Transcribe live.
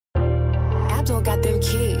don't got them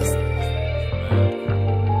keys.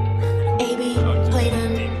 AB, play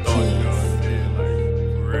them keys.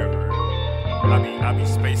 I be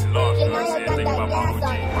spacing off, you know what I'm saying? Think about my OG. I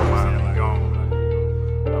be gone.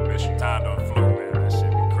 I miss you time on the floor, man. That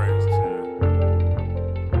shit be crazy, man.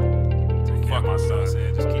 Fuck my son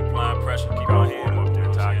said, just keep applying pressure, keep our head up there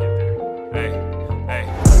until I get there.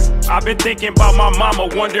 I've been thinking about my mama,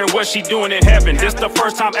 wondering what she doing in heaven. This the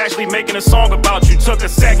first time actually making a song about you, took a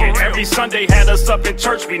second. Every Sunday had us up in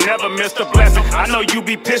church, we never missed a blessing. I know you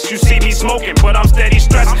be pissed you see me smoking, but I'm steady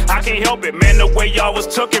stressing. I can't help it, man, the way y'all was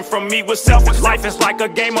tooken from me was selfish. Life is like a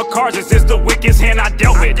game of cards, this is the wickedest hand I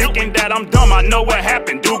dealt with. Thinking that I'm dumb, I know what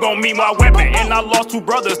happened, dude gon' meet my weapon. And I lost 2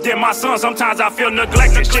 brothers, then my son, sometimes I feel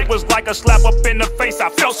neglected. Shit was like a slap up in the face, I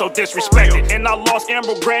felt so disrespected. And I lost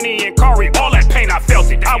Amber, Granny, and Kari, all that pain I felt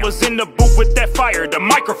it. I was in the booth with that fire, the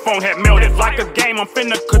microphone had melted. Like a game I'm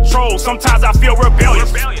finna control, sometimes I feel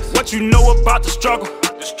rebellious. What you know about the struggle?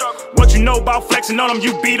 What you know about flexing on them,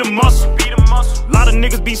 you beat a muscle. Lot of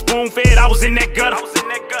niggas be spoon-fed, I was in that gutter.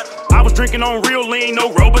 I was drinking on real lean,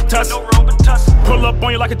 no Robitussin. Pull up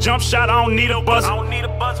on you like a jump shot, I don't need a buzzer.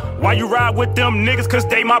 Why you ride with them niggas? Cause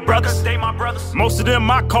they my brothers. Most of them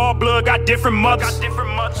I call blood, got different mothers.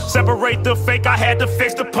 Separate the fake, I had to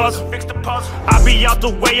fix the puzzle. I be out the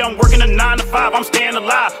way, I'm working a 9 to 5, I'm staying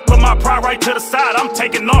alive. Put my pride right to the side, I'm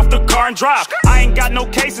taking off the car and drive. I ain't got no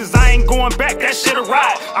cases, I ain't going back, that shit a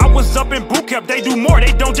ride. I was up in boot camp, they do more,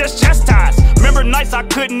 they don't just chastise. Remember nights I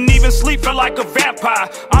couldn't even sleep, felt like a vampire.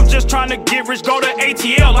 I'm just trying to get rich, go to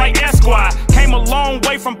ATL like Esquire. Came a long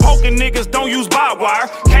way from poking niggas, don't use barbed wire.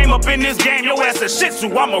 Came up in this game, your ass a shih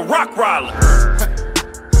tzu, I'm a rock rider.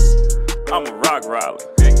 I'm a rock rider.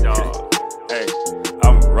 Hey, dog. Hey,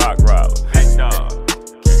 I'm a rock rider. Hey, dog.